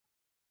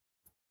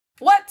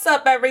What's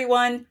up,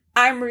 everyone?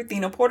 I'm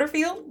Ruthina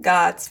Porterfield,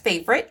 God's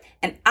favorite,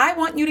 and I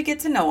want you to get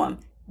to know Him.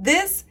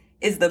 This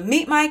is the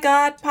Meet My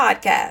God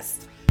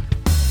podcast.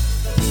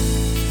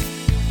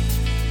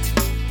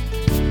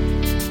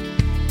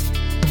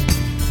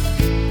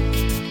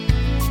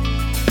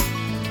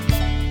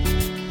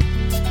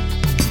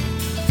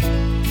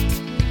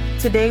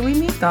 Today we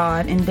meet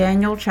God in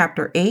Daniel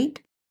chapter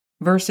 8,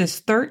 verses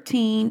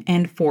 13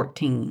 and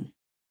 14.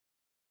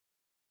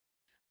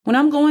 When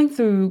I'm going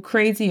through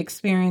crazy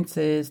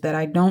experiences that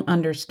I don't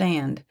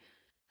understand,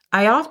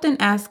 I often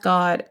ask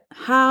God,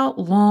 how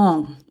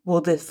long will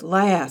this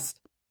last?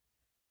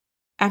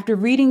 After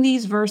reading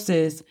these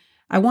verses,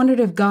 I wondered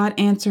if God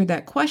answered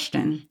that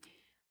question.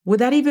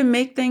 Would that even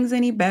make things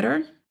any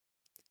better?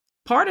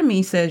 Part of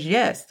me says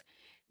yes,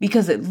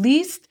 because at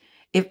least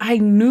if I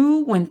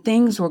knew when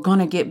things were going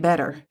to get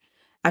better,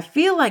 I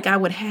feel like I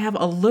would have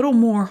a little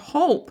more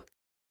hope.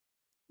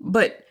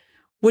 But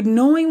would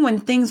knowing when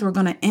things were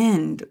going to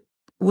end,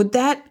 would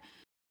that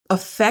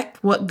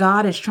affect what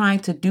God is trying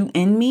to do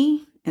in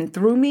me and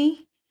through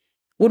me?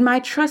 Would my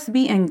trust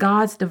be in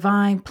God's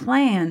divine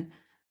plan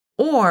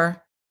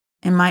or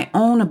in my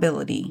own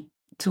ability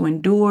to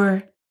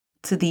endure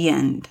to the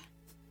end?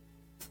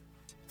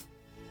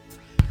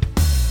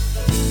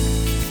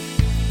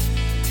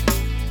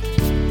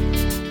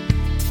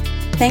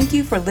 Thank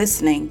you for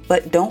listening,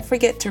 but don't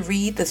forget to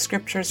read the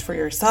scriptures for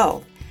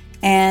yourself.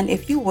 And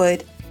if you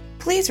would,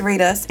 please rate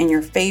us in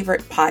your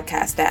favorite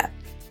podcast app.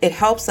 It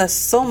helps us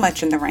so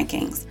much in the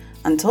rankings.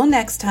 Until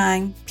next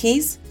time,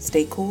 peace,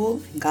 stay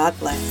cool, and God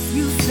bless.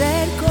 You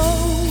said go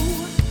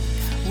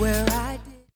where I